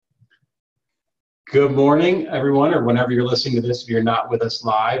Good morning, everyone, or whenever you're listening to this, if you're not with us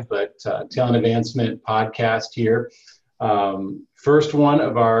live, but Talent Advancement podcast here. First one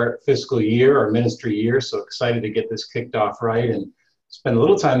of our fiscal year, our ministry year, so excited to get this kicked off right and spend a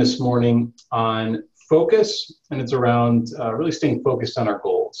little time this morning on focus, and it's around really staying focused on our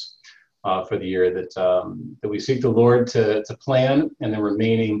goals for the year that we seek the Lord to plan and then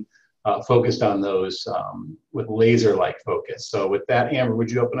remaining focused on those with laser-like focus. So with that, Amber, would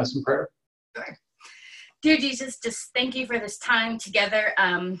you open us in prayer? Sure. Dear Jesus, just thank you for this time together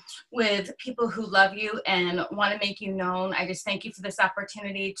with people who love you and want to make you known. I just thank you for this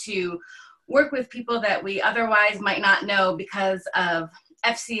opportunity to work with people that we otherwise might not know because of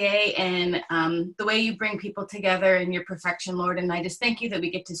FCA and the way you bring people together in your perfection, Lord. And I just thank you that we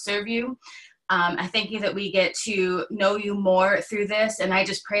get to serve you. I thank you that we get to know you more through this. And I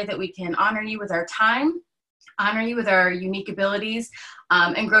just pray that we can honor you with our time, honor you with our unique abilities,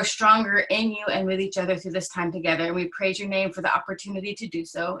 and grow stronger in you and with each other through this time together. And we praise your name for the opportunity to do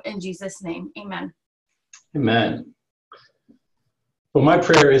so. In Jesus' name, amen. Amen. Well, my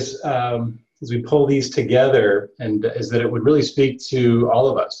prayer is, as we pull these together, and is that it would really speak to all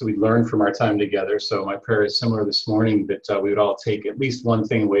of us, that we'd learn from our time together. So my prayer is similar this morning, that we would all take at least one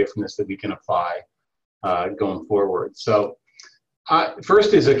thing away from this that we can apply going forward. So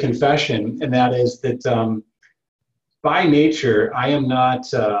first is a confession, and that is that by nature, I am not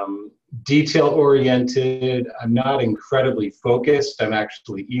detail-oriented. I'm not incredibly focused. I'm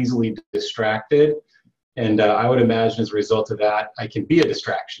actually easily distracted. And I would imagine as a result of that, I can be a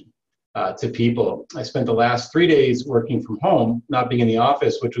distraction to people. I spent the last 3 days working from home, not being in the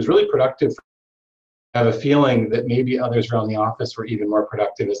office, which was really productive. I have a feeling that maybe others around the office were even more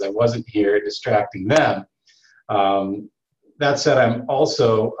productive as I wasn't here distracting them. That said, I'm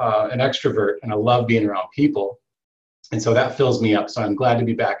also an extrovert, and I love being around people. And so that fills me up. So I'm glad to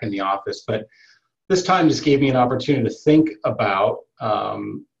be back in the office. But this time just gave me an opportunity to think about,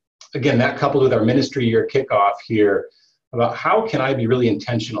 again, that coupled with our ministry year kickoff here, about how can I be really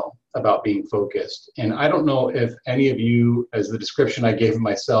intentional about being focused. And I don't know if any of you, as the description I gave of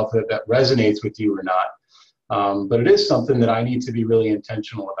myself, that resonates with you or not. But it is something that I need to be really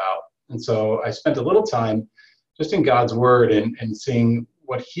intentional about. And so I spent a little time just in God's word and seeing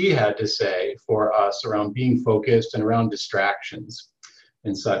what he had to say for us around being focused and around distractions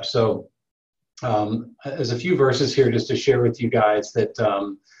and such. So there's a few verses here just to share with you guys that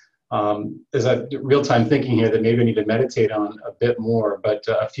there's a real-time thinking here that maybe I need to meditate on a bit more, but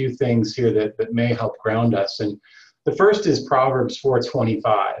a few things here that may help ground us. And the first is Proverbs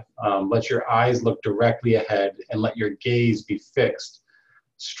 4:25. Let your eyes look directly ahead and let your gaze be fixed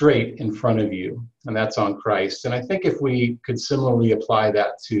straight in front of you, and that's on Christ. And I think if we could similarly apply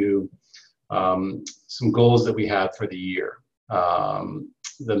that to some goals that we have for the year,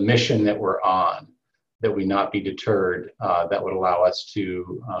 the mission that we're on, that we not be deterred, that would allow us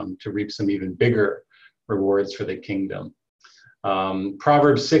to reap some even bigger rewards for the kingdom.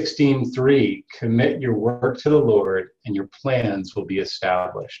 Proverbs 16:3, commit your work to the Lord and your plans will be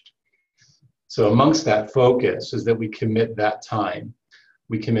established. So amongst that focus is that we commit that time.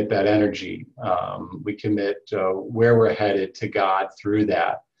 We commit that energy. We commit where we're headed to God through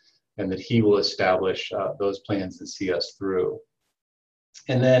that, and that he will establish those plans and see us through.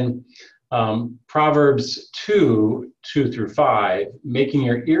 And then Proverbs 2:2-5, making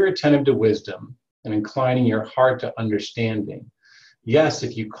your ear attentive to wisdom and inclining your heart to understanding. Yes,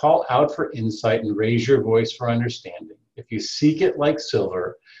 if you call out for insight and raise your voice for understanding, if you seek it like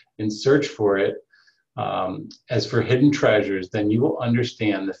silver and search for it, as for hidden treasures, then you will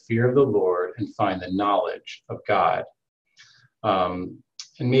understand the fear of the Lord and find the knowledge of God. And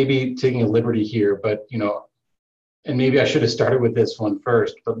maybe taking a liberty here, but, and maybe I should have started with this one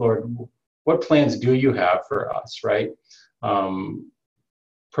first, but Lord, what plans do you have for us, right?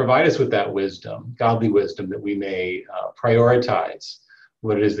 Provide us with that wisdom, godly wisdom, that we may prioritize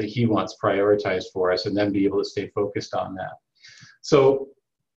what it is that he wants prioritized for us and then be able to stay focused on that. So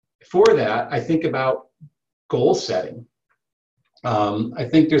for that, I think about goal setting. I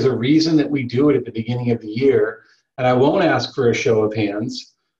think there's a reason that we do it at the beginning of the year, and I won't ask for a show of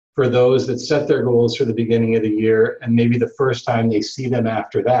hands for those that set their goals for the beginning of the year, and maybe the first time they see them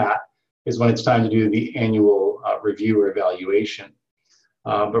after that is when it's time to do the annual review or evaluation.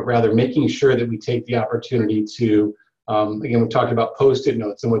 But rather making sure that we take the opportunity to, again, we've talked about Post-it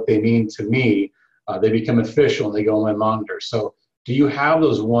notes and what they mean to me. They become official and they go on my monitor. So do you have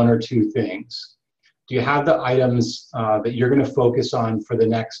those one or two things? Do you have the items that you're going to focus on for the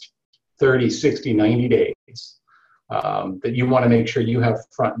next 30, 60, 90 days that you want to make sure you have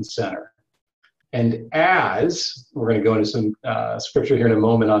front and center? And as we're going to go into some scripture here in a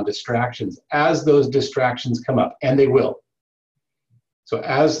moment on distractions, as those distractions come up, and they will. So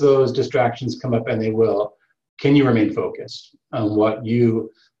as those distractions come up, and they will, can you remain focused on what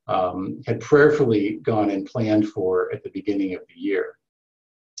you had prayerfully gone and planned for at the beginning of the year?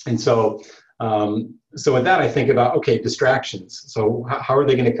 And so, so with that, I think about, okay, distractions. So how are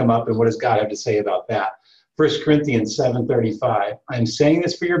they going to come up, and what does God have to say about that? 1 Corinthians 7:35, I'm saying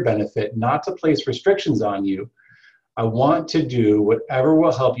this for your benefit, not to place restrictions on you. I want to do whatever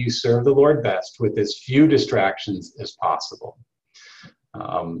will help you serve the Lord best with as few distractions as possible.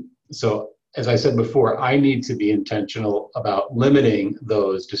 So as I said before, I need to be intentional about limiting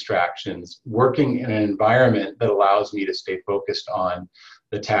those distractions, working in an environment that allows me to stay focused on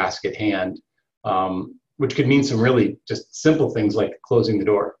the task at hand, which could mean some really just simple things like closing the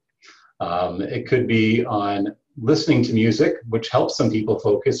door. It could be on listening to music, which helps some people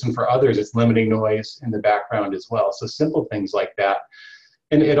focus, and for others, it's limiting noise in the background as well. So simple things like that.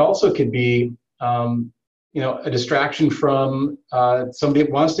 And it also could be, a distraction from somebody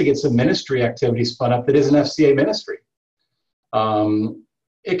that wants to get some ministry activity spun up that is an FCA ministry.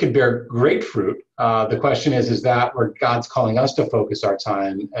 It could bear great fruit. The question is that where God's calling us to focus our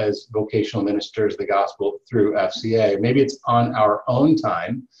time as vocational ministers of the gospel through FCA? Maybe it's on our own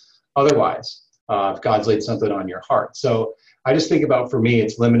time. Otherwise, if God's laid something on your heart. So I just think about, for me,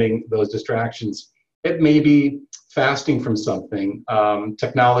 it's limiting those distractions. It may be fasting from something,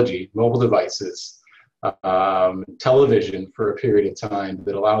 technology, mobile devices, television for a period of time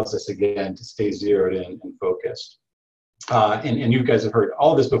that allows us, again, to stay zeroed in and focused. And you guys have heard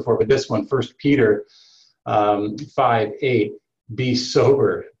all this before, but this one, 1 Peter 5:8, be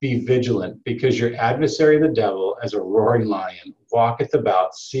sober, be vigilant, because your adversary, the devil, as a roaring lion, walketh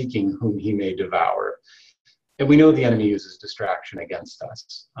about seeking whom he may devour. And we know the enemy uses distraction against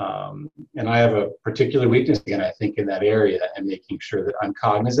us. And I have a particular weakness, again, I think, in that area, and making sure that I'm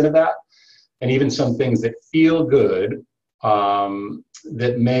cognizant of that. And even some things that feel good,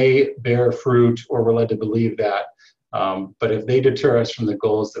 that may bear fruit, or we're led to believe that. But if they deter us from the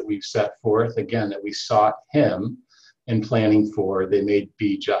goals that we've set forth, again, that we sought him in planning for, they may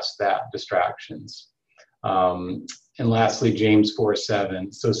be just that, distractions. And lastly, James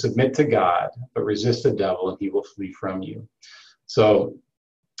 4:7, so submit to God, but resist the devil, and he will flee from you. So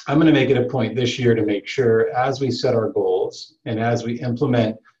I'm going to make it a point this year to make sure, as we set our goals and as we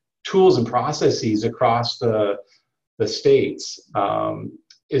implement tools and processes across the states,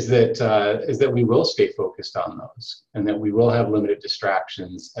 is that we will stay focused on those, and that we will have limited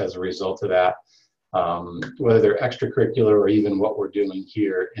distractions as a result of that, whether they're extracurricular or even what we're doing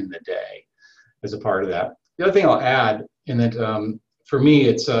here in the day as a part of that. The other thing I'll add, in that for me,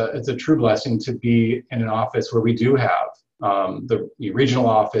 it's a true blessing to be in an office where we do have the regional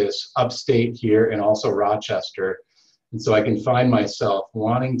office upstate here, and also Rochester. And so I can find myself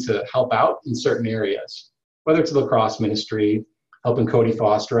wanting to help out in certain areas, whether it's lacrosse ministry, helping Cody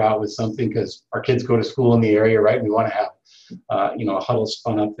Foster out with something because our kids go to school in the area, right? We want to have, a huddle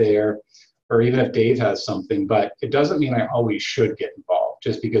spun up there, or even if Dave has something, but it doesn't mean I always should get involved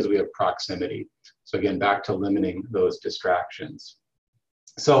just because we have proximity. So again, back to limiting those distractions.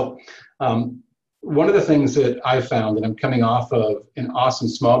 So one of the things that I found, and I'm coming off of an awesome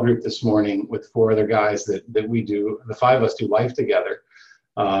small group this morning with 4 other guys that we do, the 5 of us do life together,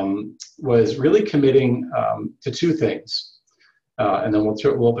 was really committing to 2 things. And then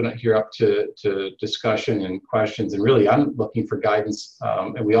we'll open it here up to discussion and questions. And really, I'm looking for guidance,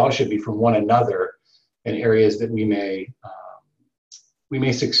 and we all should be, from one another in areas that we may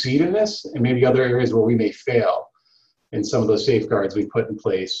succeed in this, and maybe other areas where we may fail in some of those safeguards we put in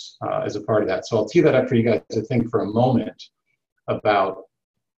place as a part of that. So I'll tee that up for you guys to think for a moment about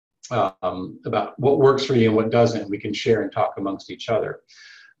what works for you and what doesn't. We can share and talk amongst each other.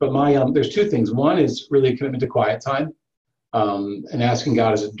 But there's 2 things. One is really a commitment to quiet time. And asking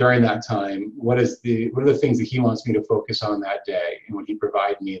God, is during that time, what are the things that he wants me to focus on that day, and would he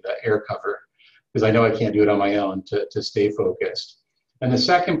provide me the air cover, because I know I can't do it on my own, to stay focused. And the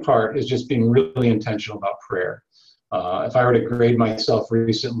second part is just being really intentional about prayer. If I were to grade myself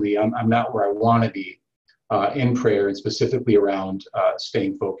recently, I'm not where I want to be in prayer, and specifically around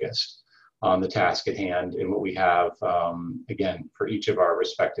staying focused on the task at hand and what we have, again, for each of our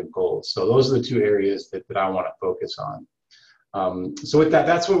respective goals. So those are the 2 areas that I want to focus on. So with that,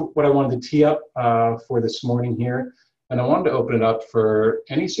 that's what I wanted to tee up for this morning here. And I wanted to open it up for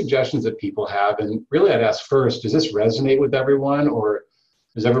any suggestions that people have. And really, I'd ask first, does this resonate with everyone, or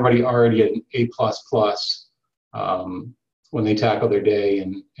is everybody already at an A++ when they tackle their day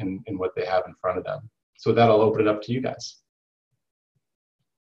and what they have in front of them? So with that, I'll open it up to you guys.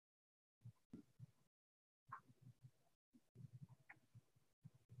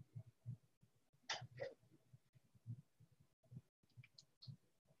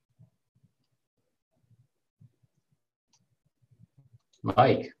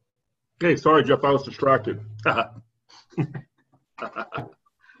 Mike. Hey, sorry, Jeff, I was distracted.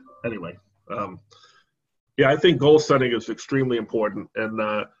 Anyway, yeah, I think goal setting is extremely important, and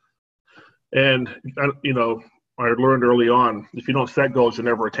you know, I learned early on, if you don't set goals, you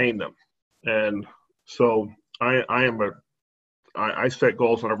never attain them, and so I set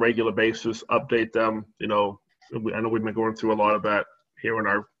goals on a regular basis, update them. You know, I know we've been going through a lot of that here in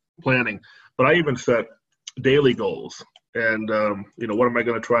our planning, but I even set daily goals. And, you know, what am I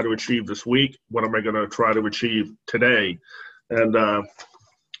going to try to achieve this week? What am I going to try to achieve today? And I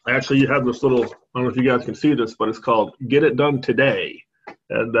actually have this little, I don't know if you guys can see this, but it's called Get It Done Today.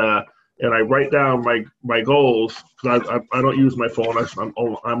 And I write down my goals, because I don't use my phone.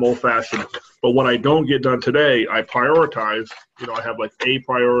 I'm old-fashioned. But what I don't get done today, I prioritize. You know, I have like A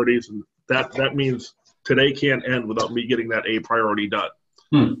priorities, and that means today can't end without me getting that A priority done.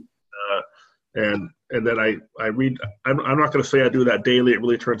 And then I read. I'm not going to say I do that daily. It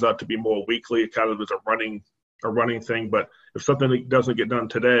really turns out to be more weekly. It kind of is a running thing. But if something doesn't get done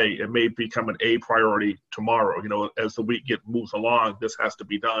today, it may become an A priority tomorrow. You know, as the week moves along, this has to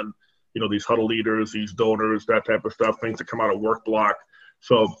be done. You know, these huddle leaders, these donors, that type of stuff, things that come out of work block.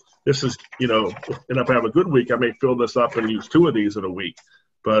 So this is, you know, and if I have a good week, I may fill this up and use 2 of these in a week.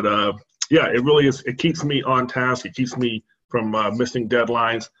 But yeah, it really is. It keeps me on task. It keeps me from missing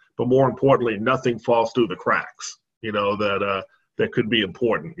deadlines. But more importantly, nothing falls through the cracks, you know, that could be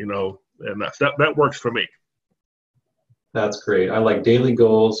important, you know, and that works for me. That's great. I like daily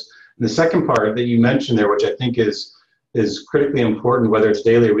goals. And the second part that you mentioned there, which I think is critically important, whether it's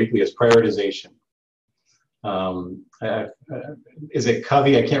daily or weekly, is prioritization. Is it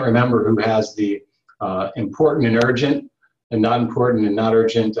Covey? I can't remember who has the important and urgent and not important and not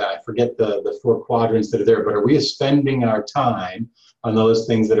urgent. I forget the 4 quadrants that are there, but are we spending our time on those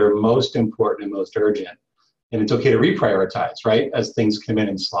things that are most important and most urgent? And it's okay to reprioritize, right, as things come in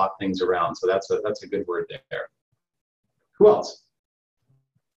and slot things around. So that's a good word there. Who else?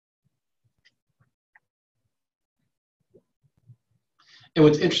 And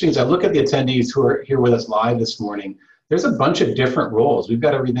what's interesting is I look at the attendees who are here with us live this morning. There's a bunch of different roles. We've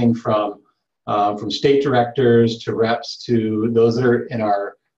got everything from state directors to reps to those that are in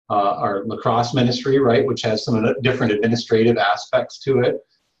our lacrosse ministry, right, which has some different administrative aspects to it,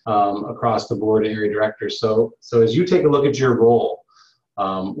 across the board, area directors. So as you take a look at your role,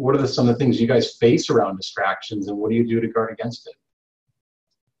 what are some of the things you guys face around distractions, and what do you do to guard against it?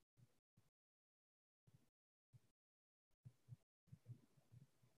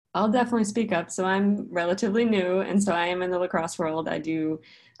 I'll definitely speak up. So I'm relatively new, and so I am in the lacrosse world. I do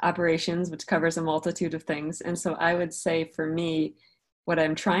operations, which covers a multitude of things. And so I would say for me, what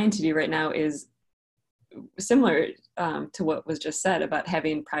I'm trying to do right now is similar to what was just said about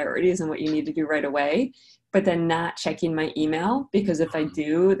having priorities and what you need to do right away, but then not checking my email, because if I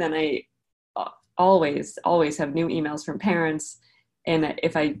do, then I always have new emails from parents. And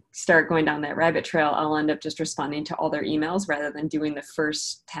if I start going down that rabbit trail, I'll end up just responding to all their emails rather than doing the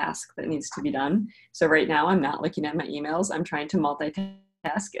first task that needs to be done. So right now I'm not looking at my emails. I'm trying to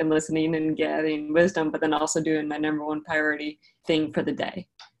multitask and listening and getting wisdom, but then also doing my number 1 priority thing for the day.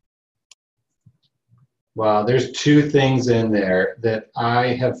 Wow, there's 2 things in there that I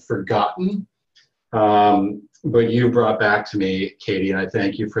have forgotten, but you brought back to me, Katie, and I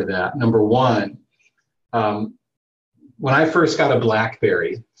thank you for that. Number 1, when I first got a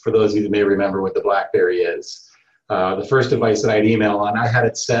BlackBerry, for those of you that may remember what the BlackBerry is, the first device that I'd email on, I had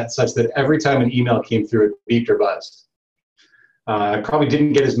it set such that every time an email came through, it beeped or buzzed. I probably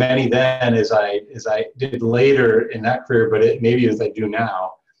didn't get as many then as I did later in that career, but maybe as I do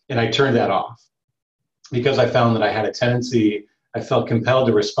now. And I turned that off because I found that I had a tendency, I felt compelled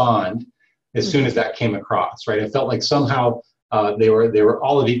to respond as soon as that came across, right? I felt like somehow they were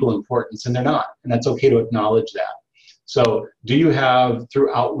all of equal importance, and they're not. And that's okay to acknowledge that. So do you have,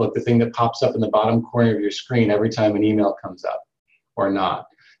 through Outlook, the thing that pops up in the bottom corner of your screen every time an email comes up, or not?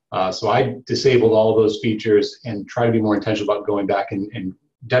 So I disabled all those features and try to be more intentional about going back and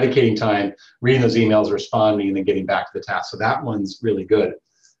dedicating time, reading those emails, responding, and then getting back to the task. So that one's really good.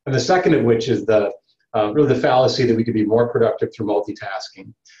 And the second of which is really the fallacy that we could be more productive through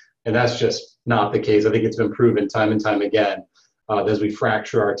multitasking. And that's just not the case. I think it's been proven time and time again as we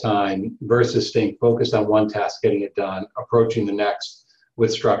fracture our time versus staying focused on one task, getting it done, approaching the next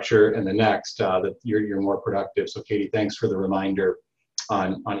with structure, and the next, that you're more productive. So Katie, thanks for the reminder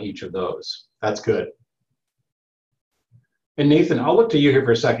on each of those. That's good. And Nathan, I'll look to you here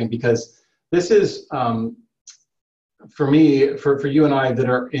for a second, because this is, for me, for you and I that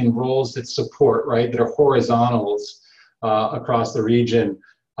are in roles that support, right, that are horizontals across the region,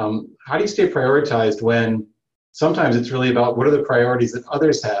 how do you stay prioritized when sometimes it's really about what are the priorities that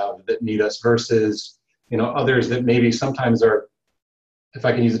others have that need us versus, others that maybe sometimes are, if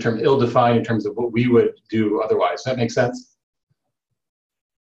I can use the term, ill-defined in terms of what we would do otherwise. Does that make sense?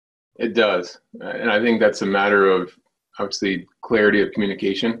 It does. And I think that's a matter of, obviously, clarity of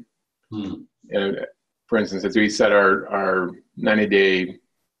communication. And for instance, as we set our 90-day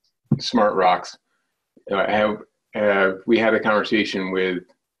smart rocks, we had a conversation with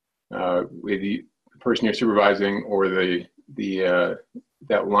the person you're supervising or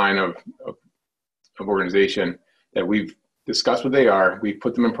that line of organization that we've discussed what they are. We've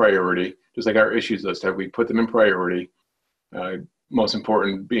put them in priority, just like our issues list have. We put them in priority. Most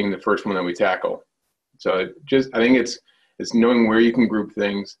important being the first one that we tackle. So I think it's knowing where you can group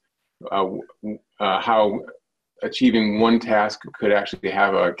things, how achieving one task could actually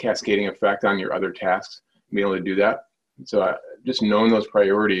have a cascading effect on your other tasks, and being able to do that. So just knowing those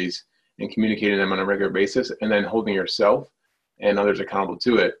priorities and communicating them on a regular basis, and then holding yourself and others accountable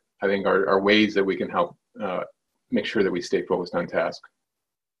to it, I think are ways that we can help make sure that we stay focused on task.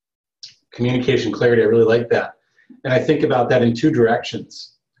 Communication clarity, I really like that. And I think about that in two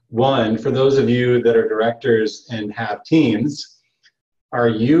directions. One, for those of you that are directors and have teams, are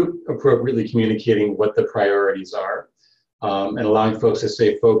you appropriately communicating what the priorities are and allowing folks to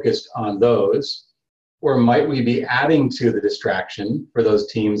stay focused on those? Or might we be adding to the distraction for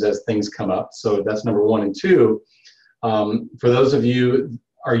those teams as things come up? So that's number one. And two, for those of you,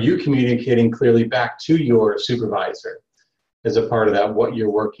 are you communicating clearly back to your supervisor as a part of that, what you're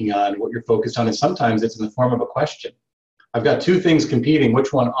working on, what you're focused on? And sometimes it's in the form of a question. I've got two things competing.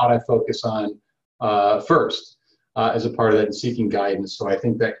 Which one ought I focus on first as a part of that and seeking guidance? So I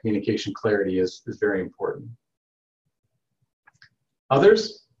think that communication clarity is very important.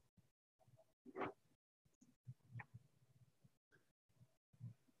 Others?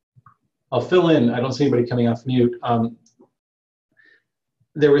 I'll fill in. I don't see anybody coming off mute.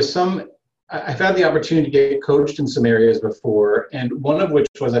 There was I've had the opportunity to get coached in some areas before, and one of which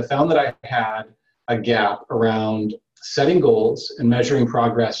was I found that I had a gap around setting goals and measuring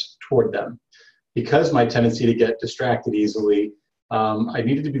progress toward them. Because my tendency to get distracted easily, I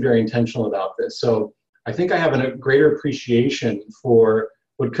needed to be very intentional about this. So I think I have a greater appreciation for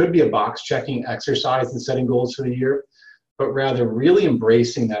what could be a box checking exercise in setting goals for the year, but rather really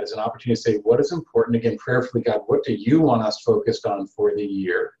embracing that as an opportunity to say, what is important? Again, prayerfully, God, what do you want us focused on for the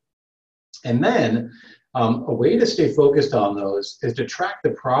year? And then a way to stay focused on those is to track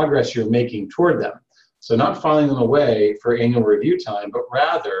the progress you're making toward them. So not filing them away for annual review time, but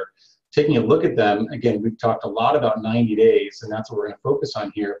rather taking a look at them. Again, we've talked a lot about 90 days, and that's what we're going to focus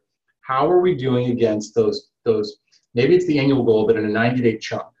on here. How are we doing against those, maybe it's the annual goal, but in a 90-day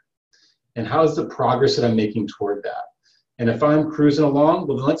chunk? And how's the progress that I'm making toward that? And if I'm cruising along,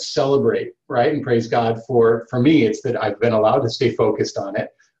 well, then let's celebrate, right? And praise God for me, it's that I've been allowed to stay focused on it.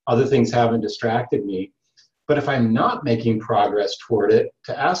 Other things haven't distracted me. But if I'm not making progress toward it,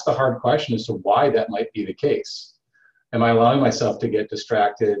 to ask the hard question as to why that might be the case. Am I allowing myself to get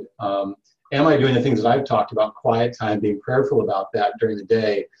distracted? Am I doing the things that I've talked about, quiet time, being prayerful about that during the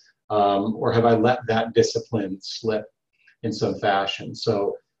day? Or have I let that discipline slip in some fashion?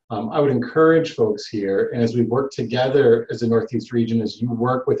 So I would encourage folks here, and as we work together as a Northeast region, as you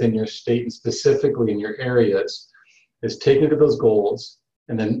work within your state and specifically in your areas, is taking to those goals.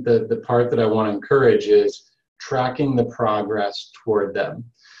 And then the part that I want to encourage is tracking the progress toward them.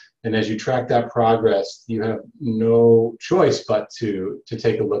 And as you track that progress, you have no choice but to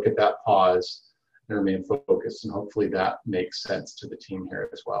take a look at that pause and remain focused. And hopefully that makes sense to the team here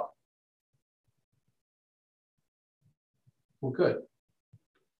as well. Well, good.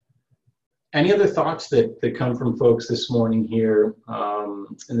 Any other thoughts that come from folks this morning here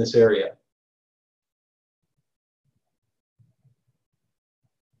in this area?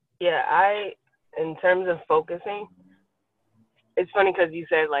 Yeah, in terms of focusing, it's funny because you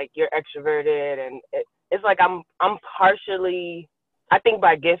said like you're extroverted, and it's like I'm partially, I think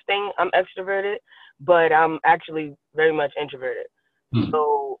by gifting I'm extroverted, but I'm actually very much introverted.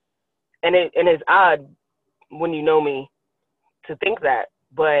 So, and it's odd when you know me to think that,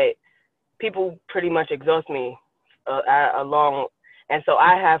 but people pretty much exhaust me along, and so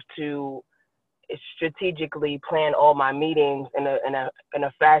I have to strategically plan all my meetings in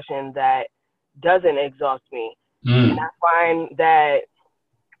a fashion that doesn't exhaust me. And I find that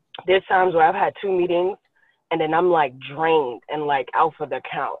there's times where I've had 2 meetings and then I'm like drained and like out for the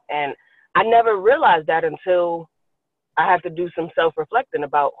count. And I never realized that until I have to do some self-reflecting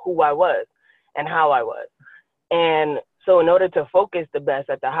about who I was and how I was. And so in order to focus the best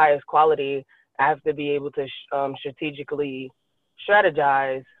at the highest quality, I have to be able to strategically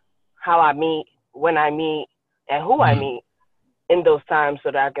strategize how I meet, when I meet, and who I meet in those times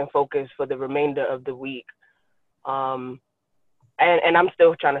so that I can focus for the remainder of the week. And I'm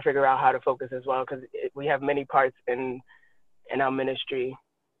still trying to figure out how to focus as well, because we have many parts in our ministry,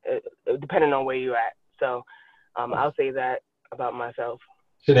 depending on where you're at. So I'll say that about myself.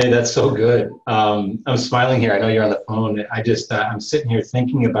 Shanae, that's so good. I'm smiling here. I know you're on the phone. I'm sitting here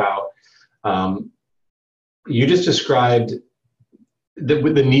thinking about, you just described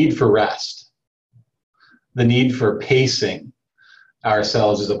the need for rest, the need for pacing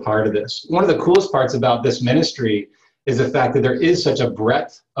ourselves as a part of this. One of the coolest parts about this ministry is the fact that there is such a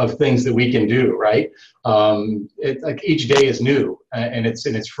breadth of things that we can do, right? Like each day is new and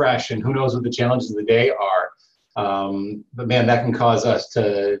it's fresh, and who knows what the challenges of the day are. But man, that can cause us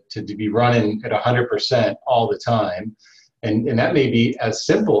to be running at 100% all the time. And that may be as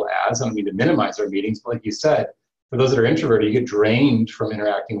simple as, I don't mean to minimize our meetings, but like you said, for those that are introverted, you get drained from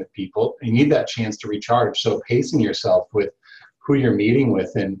interacting with people. You need that chance to recharge. So pacing yourself with who you're meeting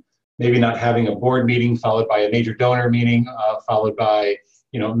with, and maybe not having a board meeting followed by a major donor meeting, followed by,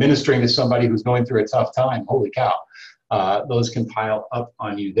 ministering to somebody who's going through a tough time. Holy cow. Those can pile up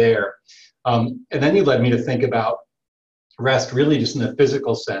on you there. And then you led me to think about rest really just in the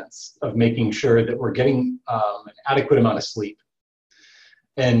physical sense of making sure that we're getting an adequate amount of sleep.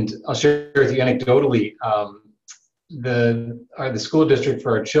 And I'll share with you anecdotally, the school district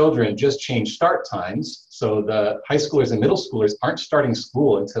for our children just changed start times. So the high schoolers and middle schoolers aren't starting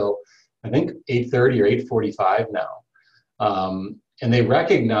school until I think 8:30 or 8:45 now. And they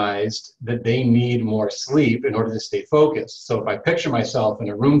recognized that they need more sleep in order to stay focused. So if I picture myself in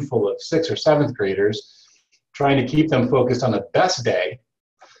a room full of 6th or 7th graders, trying to keep them focused on the best day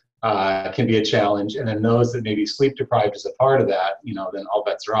can be a challenge. And then those that may be sleep deprived as a part of that, then all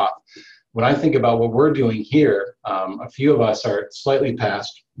bets are off. When I think about what we're doing here, a few of us are slightly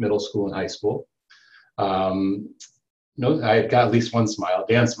past middle school and high school. No, I've got at least one smile.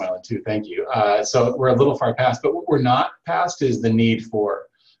 Dan's smiling too, thank you. So we're a little far past, but what we're not past is the need for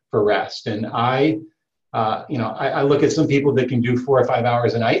rest. And I look at some people that can do 4 or 5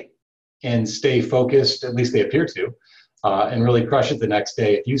 hours a night and stay focused, at least they appear to, and really crush it the next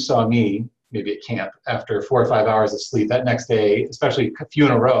day. If you saw me, maybe at camp, after 4 or 5 hours of sleep, that next day, especially a few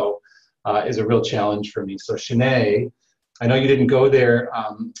in a row, is a real challenge for me. So Shanae, I know you didn't go there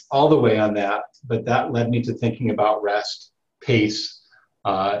all the way on that, but that led me to thinking about rest, pace,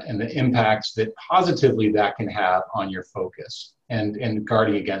 and the impacts that positively that can have on your focus and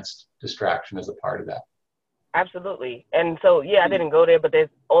guarding against distraction as a part of that. Absolutely. And so, I didn't go there, but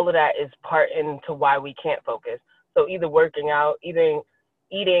all of that is part into why we can't focus. So either working out, either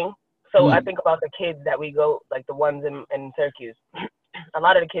eating. So I think about the kids that we go, like the ones in Syracuse. A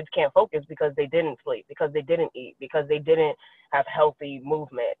lot of the kids can't focus because they didn't sleep, because they didn't eat, because they didn't have healthy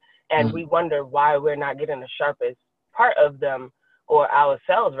movement. And we wonder why we're not getting the sharpest part of them, or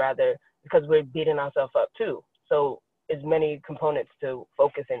ourselves rather, because we're beating ourselves up too. So it's many components to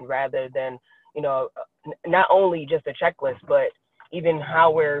focusing rather than, not only just a checklist, but even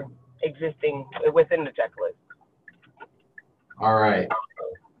how we're existing within the checklist. All right.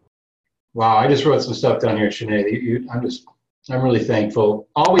 Wow, I just wrote some stuff down here, Shanae. I'm really thankful,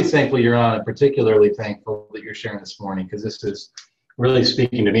 always thankful you're on, and particularly thankful that you're sharing this morning, because this is really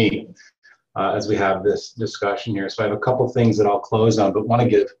speaking to me as we have this discussion here. So I have a couple things that I'll close on, but want to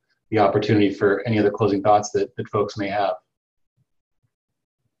give the opportunity for any other closing thoughts that folks may have.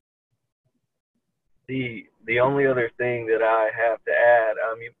 The only other thing that I have to add,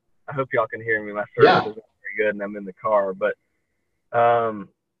 I hope y'all can hear me. My service isn't very good, and I'm in the car. But where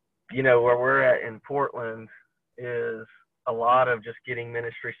we're at in Portland is a lot of just getting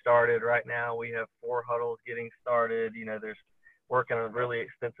ministry started right now. We have 4 huddles getting started. There's working really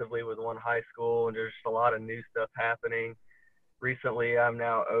extensively with one high school, and there's just a lot of new stuff happening. Recently, I'm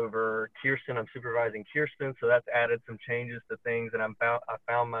now over Kirsten. I'm supervising Kirsten, so that's added some changes to things, and I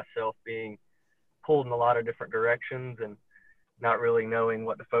found myself being pulled in a lot of different directions and not really knowing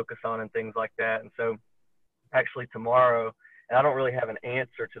what to focus on and things like that. And so actually tomorrow, and I don't really have an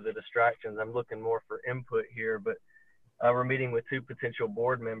answer to the distractions. I'm looking more for input here, but we're meeting with 2 potential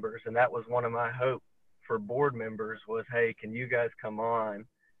board members, and that was one of my hopes for board members was, hey, can you guys come on,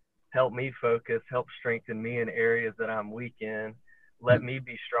 help me focus, help strengthen me in areas that I'm weak in, let me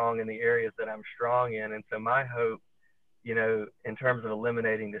be strong in the areas that I'm strong in. And so my hope, in terms of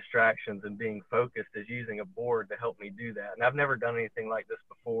eliminating distractions and being focused, is using a board to help me do that. And I've never done anything like this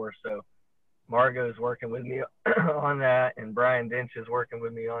before, so Margot's working with me on that, and Brian Dench is working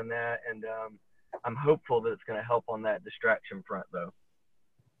with me on that, and I'm hopeful that it's going to help on that distraction front, though.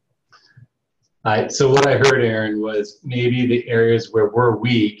 So what I heard, Aaron, was maybe the areas where we're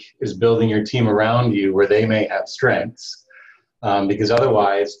weak is building your team around you where they may have strengths. Because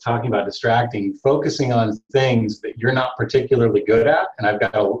otherwise, talking about distracting, focusing on things that you're not particularly good at, and I've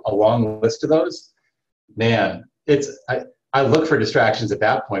got a long list of those, man, I look for distractions at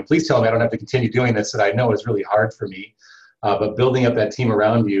that point. Please tell me I don't have to continue doing this that I know is really hard for me. But building up that team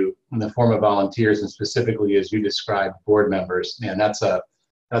around you in the form of volunteers, and specifically as you described, board members, man, that's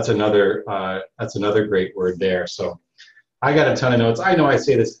another great word there. So I got a ton of notes. I know I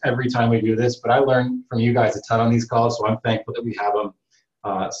say this every time we do this, but I learn from you guys a ton on these calls, so I'm thankful that we have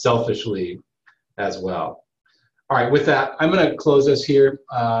them selfishly as well. All right, with that, I'm going to close us here.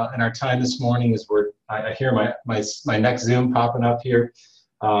 And our time this morning is where I hear my next Zoom popping up here,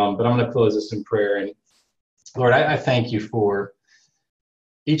 but I'm going to close this in prayer. And Lord, I thank you for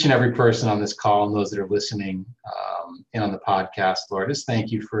each and every person on this call and those that are listening and on the podcast, Lord. Just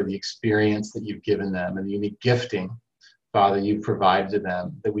thank you for the experience that you've given them and the unique gifting, Father, you've provided to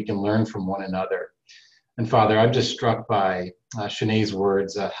them that we can learn from one another. And Father, I'm just struck by Shanae's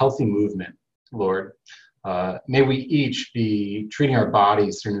words, a healthy movement, Lord. May we each be treating our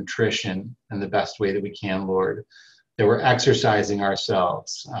bodies through nutrition in the best way that we can, Lord, that we're exercising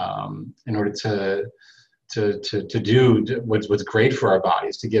ourselves in order to do what's great for our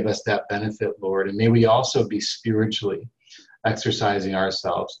bodies, to give us that benefit, Lord. And may we also be spiritually exercising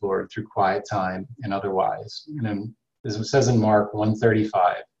ourselves, Lord, through quiet time and otherwise. And as it says in Mark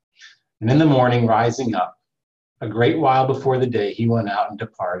 1:35, and in the morning rising up, a great while before the day, he went out and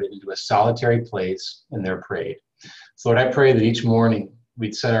departed into a solitary place and there prayed. So Lord, I pray that each morning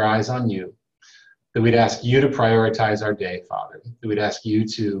we'd set our eyes on you, that we'd ask you to prioritize our day, Father, that we'd ask you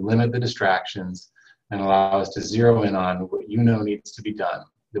to limit the distractions and allow us to zero in on what you know needs to be done,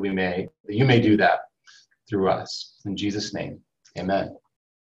 that you may do that through us. In Jesus' name, amen.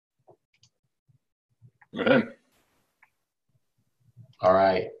 Amen. All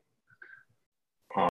right.